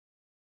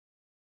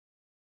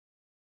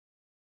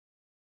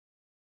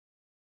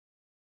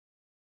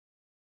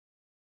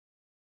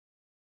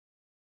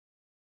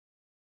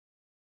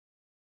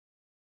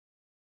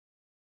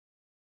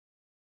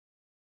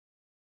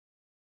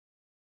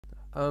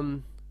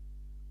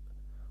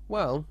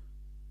Well,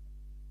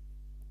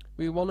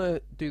 we want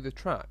to do the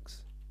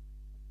tracks.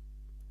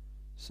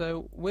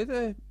 So with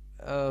a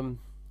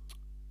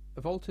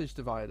voltage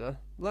divider,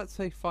 let's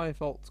say 5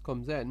 volts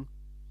comes in,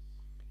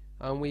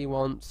 and we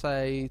want,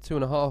 say,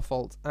 2.5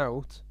 volts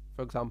out,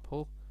 for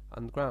example,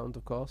 and ground,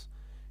 of course.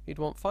 You'd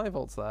want 5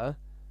 volts there,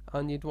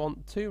 and you'd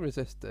want 2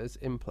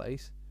 resistors in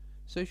place.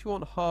 So if you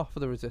want half of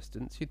the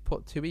resistance, you'd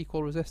put 2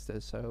 equal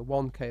resistors, so a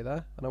 1k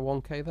there and a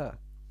 1k there.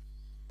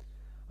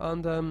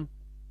 And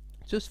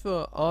just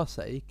for our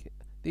sake,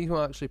 these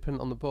won't actually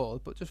print on the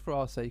board, but just for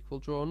our sake, we'll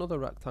draw another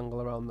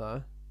rectangle around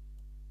there,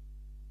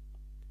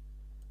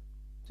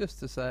 just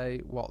to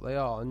say what they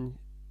are. And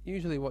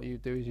usually what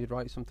you'd do is you'd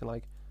write something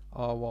like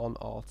R1,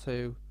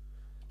 R2.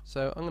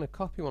 So I'm going to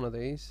copy one of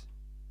these,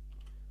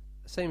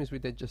 same as we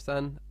did just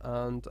then,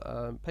 and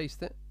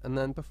paste it, and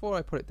then before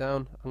I put it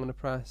down I'm going to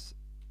press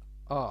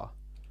R,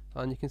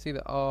 and you can see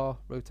that R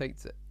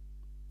rotates it.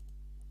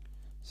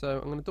 So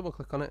I'm going to double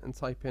click on it and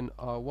type in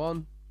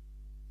R1,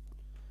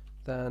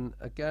 then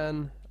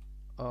again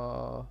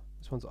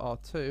this one's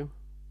R2,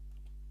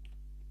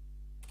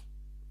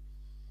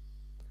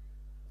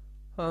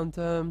 and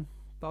that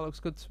looks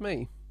good to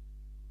me.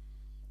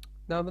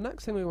 Now the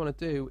next thing we want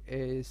to do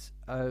is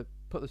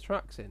put the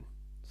tracks in.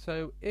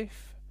 So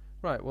if,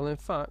 right, well in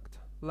fact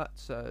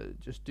let's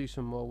just do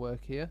some more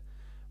work here.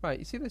 Right,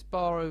 you see this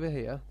bar over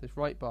here, this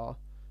right bar?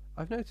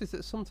 I've noticed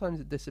that sometimes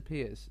it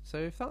disappears. So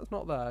if that's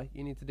not there,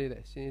 you need to do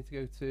this. You need to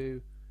go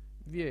to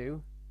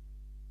View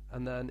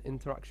and then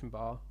Interaction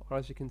Bar, or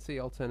as you can see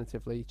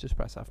alternatively just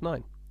press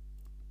F9.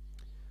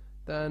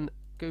 Then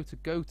go to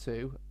Go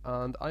To,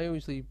 and I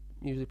usually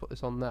put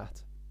this on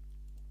Net.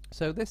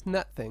 So this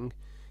net thing,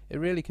 it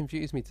really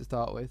confused me to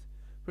start with,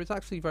 but it's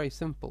actually very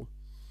simple.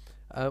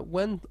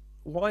 When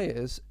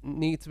wires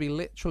need to be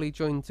literally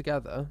joined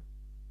together,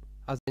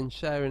 as in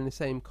sharing the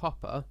same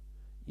copper,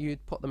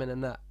 you'd put them in a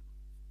net.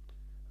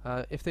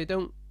 If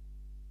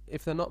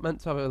they're not meant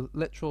to have a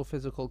literal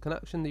physical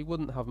connection, you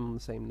wouldn't have them on the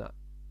same net.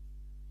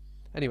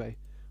 Anyway,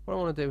 what I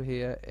want to do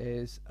here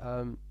is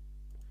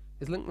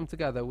link them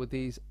together with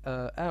these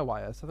air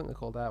wires. I think they're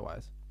called air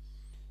wires.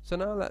 So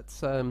now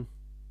let's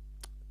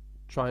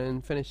try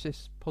and finish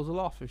this puzzle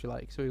off, if you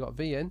like. So we've got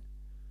V in,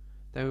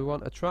 then we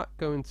want a track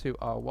going to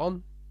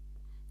R1,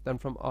 then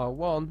from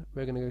R1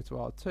 we're going to go to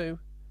R2,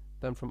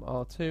 then from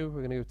R2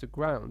 we're going to go to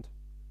ground.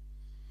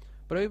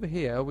 But over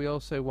here we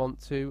also want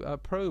to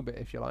probe it,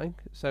 if you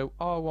like. So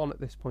R1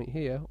 at this point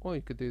here, or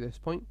you could do this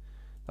point,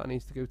 that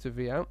needs to go to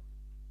V out,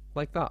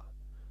 like that.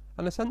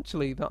 And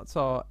essentially that's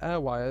our air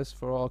wires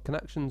for our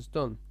connections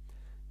done.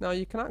 Now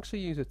you can actually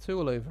use a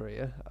tool over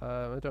here.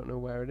 I don't know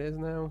where it is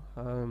now.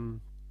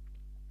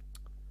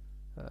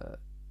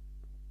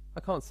 I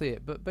can't see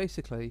it, but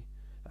basically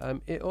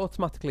it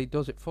automatically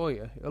does it for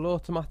you. It'll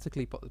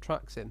automatically put the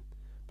tracks in,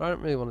 but I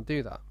don't really want to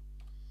do that.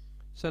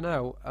 So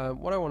now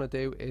what I want to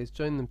do is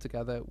join them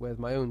together with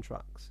my own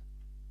tracks.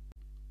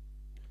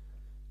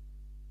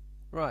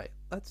 Right,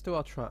 let's do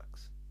our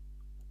tracks.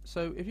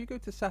 So if you go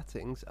to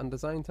Settings and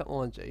Design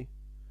Technology,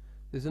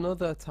 there's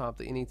another tab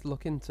that you need to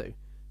look into.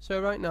 So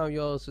right now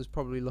yours is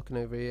probably looking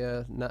over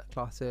here, net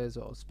classes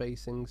or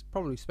spacings,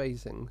 probably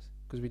spacings,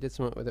 because we did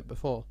something with it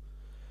before.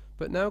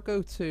 But now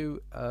go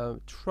to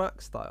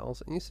track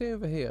styles, and you see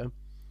over here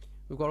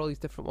we've got all these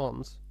different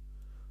ones.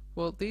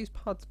 Well, these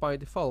pads by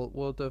default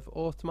would have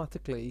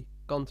automatically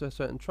gone to a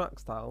certain track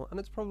style, and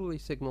it's probably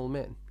signal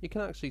min. You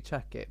can actually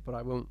check it, but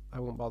I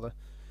won't bother.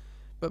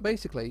 But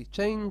basically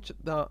change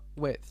that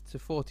width to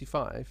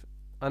 45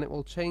 and it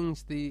will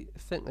change the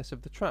thickness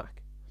of the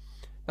track.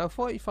 Now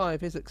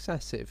 45 is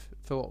excessive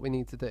for what we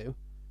need to do,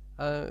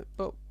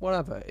 but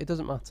whatever, it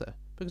doesn't matter,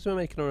 because we're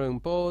making our own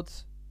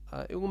boards.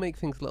 It will make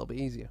things a little bit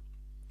easier.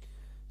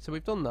 So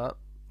we've done that.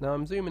 Now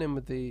I'm zooming in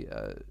with the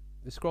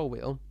scroll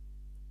wheel.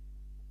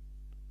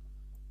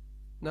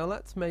 Now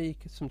let's make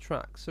some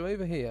tracks. So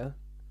over here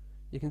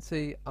you can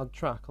see add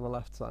track on the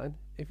left side.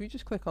 If you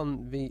just click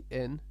on V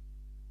in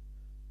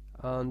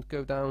and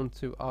go down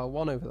to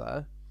R1 over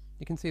there,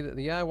 you can see that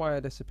the air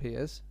wire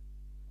disappears,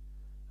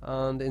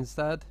 and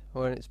instead,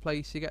 or in its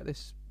place, you get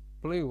this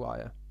blue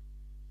wire.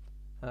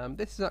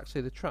 This is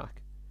actually the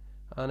track,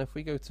 and if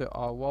we go to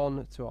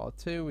R1 to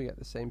R2 we get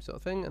the same sort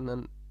of thing, and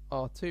then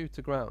R2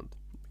 to ground,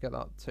 we get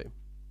that too.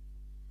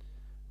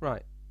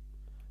 Right,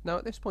 now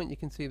at this point you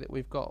can see that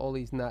we've got all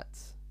these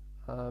nets.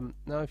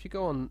 Now if you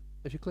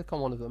click on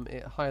one of them,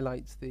 it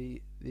highlights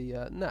the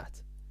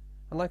net.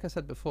 And like I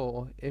said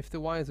before, if the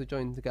wires are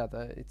joined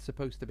together, it's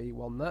supposed to be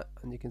one net,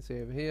 and you can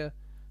see over here,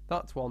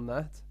 that's one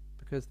net,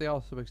 because they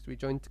are supposed to be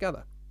joined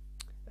together.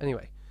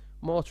 Anyway,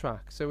 more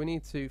tracks. So we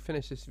need to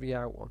finish this V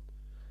out one.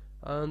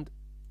 And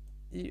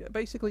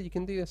basically you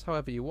can do this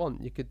however you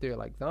want. You could do it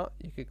like that,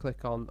 you could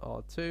click on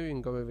R2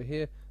 and go over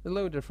here. There's a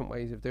load of different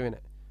ways of doing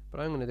it, but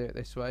I'm going to do it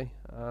this way.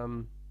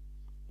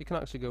 You can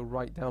actually go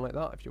right down like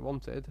that if you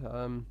wanted.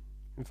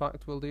 In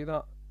fact, we'll do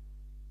that.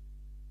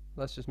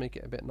 Let's just make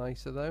it a bit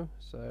nicer though.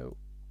 So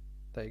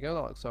there you go,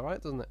 that looks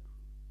alright, doesn't it?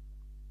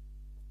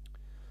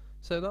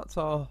 So that's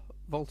our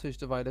voltage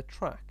divider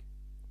track.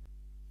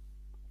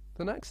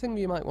 The next thing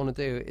you might want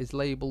to do is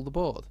label the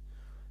board.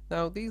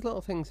 Now these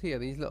little things here,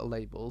 these little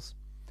labels,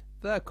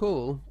 they're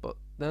cool, but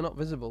they're not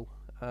visible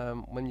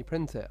when you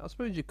print it. I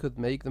suppose you could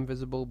make them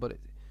visible, but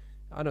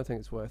I don't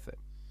think it's worth it.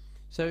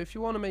 So if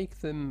you want to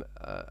make them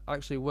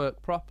actually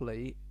work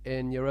properly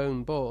in your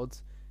own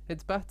boards,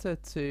 it's better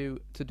to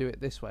do it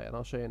this way, and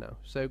I'll show you now.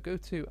 So go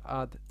to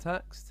Add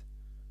Text,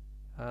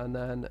 and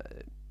then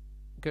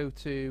go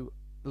to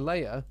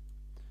Layer,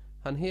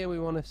 and here we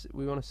want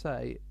to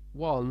say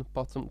 1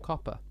 bottom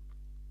copper.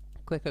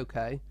 Click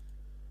OK.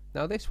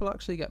 Now this will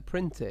actually get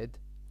printed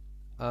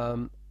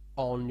on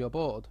your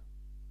board.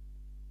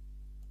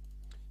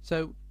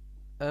 So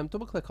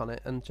double click on it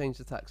and change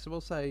the text. So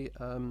we'll say,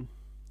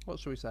 what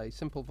should we say?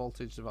 Simple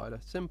voltage divider.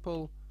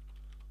 Simple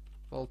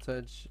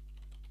voltage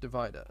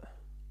divider.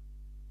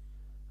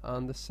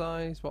 And the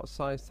size, what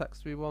size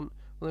text do we want?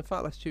 Well, in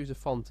fact, let's choose a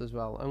font as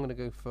well. I'm going to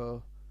go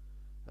for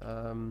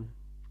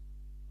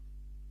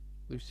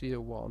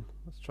Lucia 1.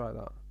 Let's try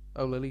that.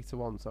 Oh, Lolita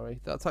 1,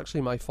 sorry. That's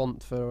actually my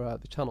font for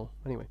the channel.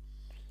 Anyway,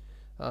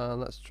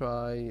 let's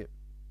try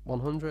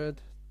 100,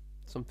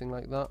 something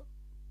like that.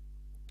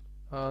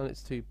 And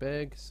it's too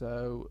big,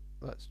 so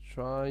let's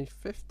try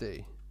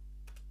 50.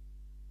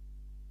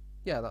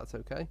 Yeah, that's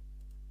okay.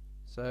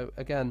 So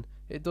again,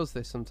 it does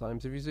this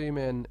sometimes. If you zoom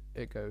in,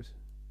 it goes.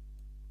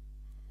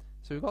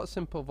 So we've got a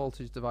simple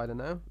voltage divider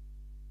now,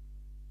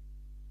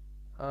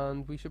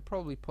 and we should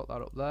probably put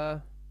that up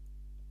there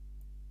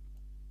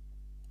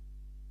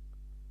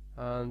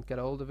and get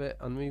a hold of it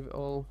and move it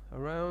all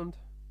around.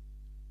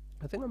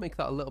 I think I'll make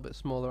that a little bit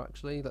smaller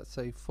actually. Let's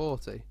say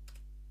 40.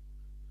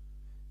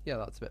 Yeah,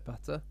 that's a bit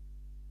better.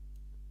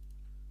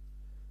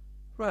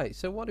 Right,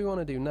 so what do we want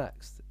to do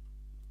next?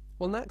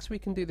 Well, next we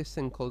can do this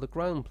thing called a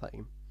ground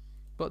plane.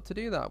 But to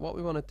do that, what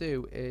we want to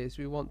do is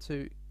we want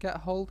to get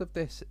hold of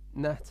this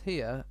net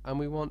here, and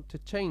we want to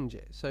change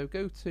it. So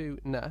go to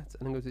net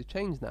and then go to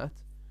change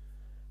net,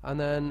 and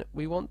then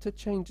we want to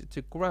change it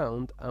to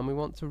ground, and we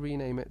want to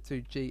rename it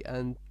to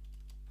GND.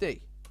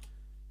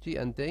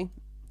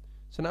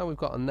 So now we've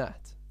got a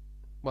net,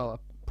 well, a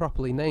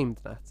properly named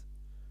net.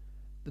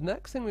 The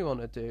next thing we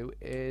want to do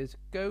is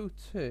go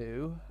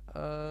to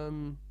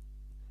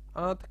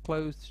add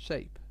closed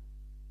shape.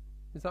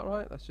 Is that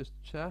right? Let's just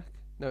check.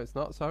 No, it's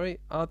not, sorry.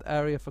 Add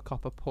area for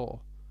copper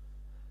pour.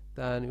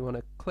 Then we want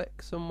to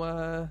click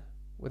somewhere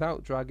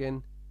without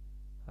dragging.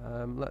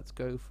 Let's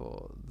go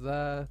for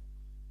there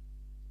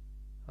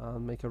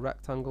and make a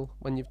rectangle.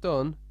 When you've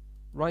done,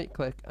 right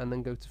click and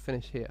then go to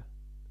finish here.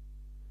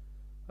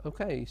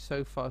 Okay,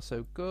 so far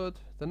so good.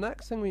 The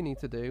next thing we need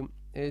to do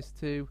is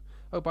to,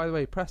 oh, by the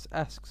way, press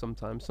ESC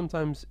sometimes.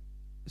 Sometimes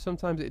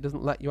it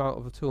doesn't let you out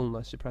of a tool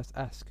unless you press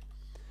ESC.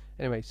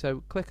 Anyway,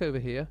 so click over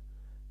here,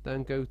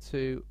 then go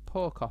to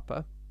pour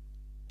copper,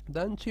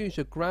 then choose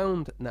your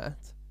ground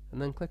net,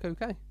 and then click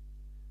OK.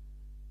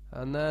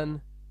 And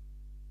then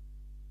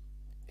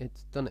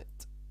it's done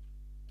it.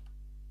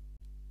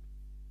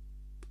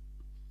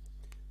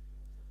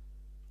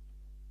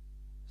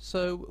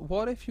 So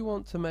what if you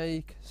want to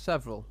make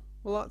several?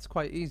 Well, that's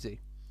quite easy.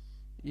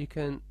 You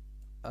can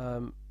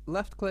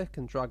left click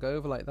and drag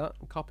over like that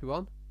and copy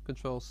one,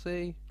 Control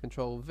C,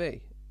 Control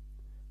V.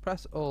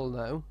 Press all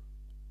now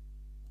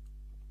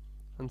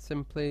and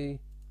simply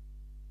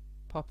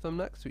pop them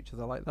next to each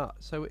other like that.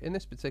 So in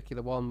this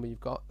particular one we've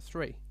got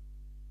 3.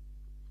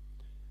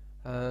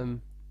 Now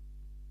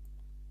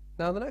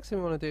the next thing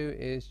we want to do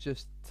is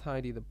just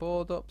tidy the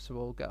board up, so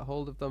we'll get a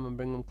hold of them and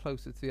bring them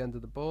closer to the end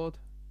of the board.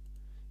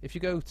 If you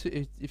go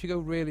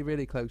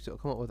really close, it'll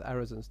come up with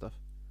errors and stuff.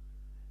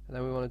 And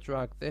then we want to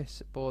drag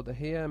this border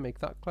here, make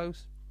that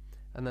close,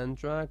 and then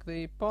drag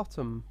the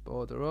bottom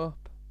border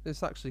up. This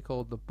is actually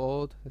called the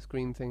board. This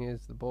green thing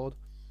is the board.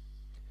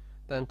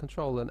 Then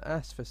Control and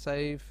S for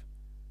save.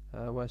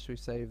 Where should we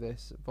save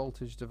this?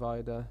 Voltage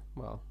divider.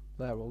 Well,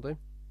 there will do.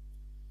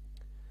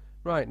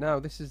 Right, now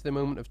this is the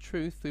moment of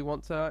truth. We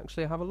want to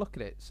actually have a look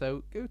at it.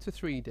 So go to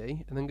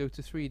 3D and then go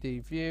to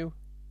 3D view.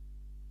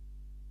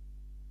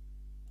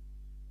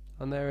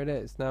 And there it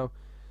is. Now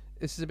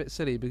this is a bit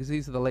silly because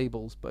these are the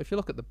labels, but if you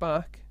look at the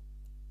back,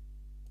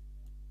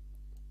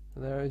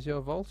 there is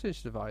your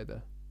voltage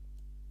divider.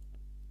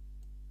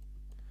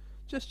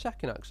 Just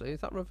checking actually,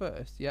 is that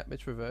reversed? Yep,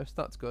 it's reversed,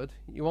 that's good.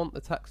 You want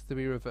the text to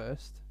be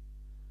reversed.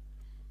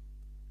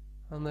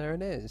 And there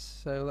it is.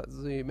 So let's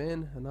zoom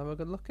in and have a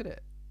good look at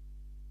it.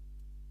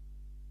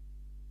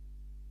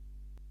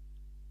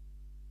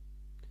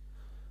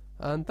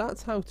 And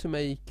that's how to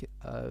make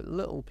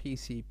little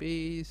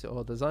PCBs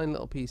or design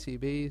little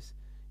PCBs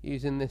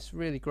using this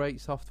really great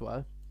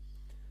software.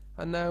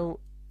 And now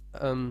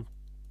to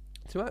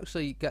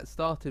actually get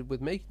started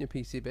with making your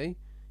PCB,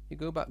 you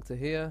go back to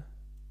here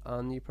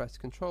and you press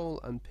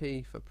Control and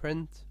P for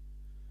print.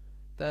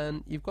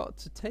 Then you've got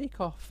to take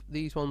off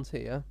these ones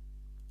here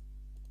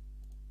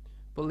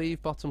but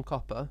leave bottom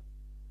copper,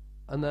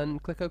 and then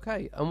click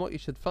OK. And what you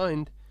should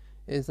find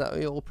is that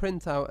it will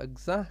print out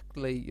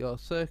exactly your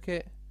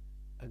circuit,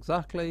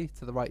 exactly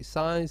to the right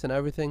size and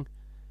everything,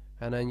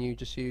 and then you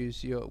just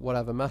use your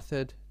whatever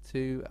method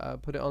to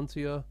put it onto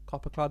your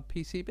copper clad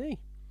PCB.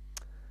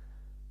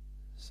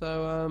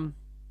 So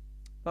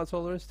that's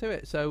all there is to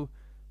it. So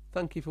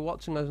thank you for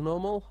watching as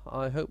normal.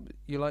 I hope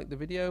you liked the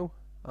video,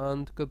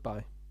 and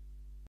goodbye.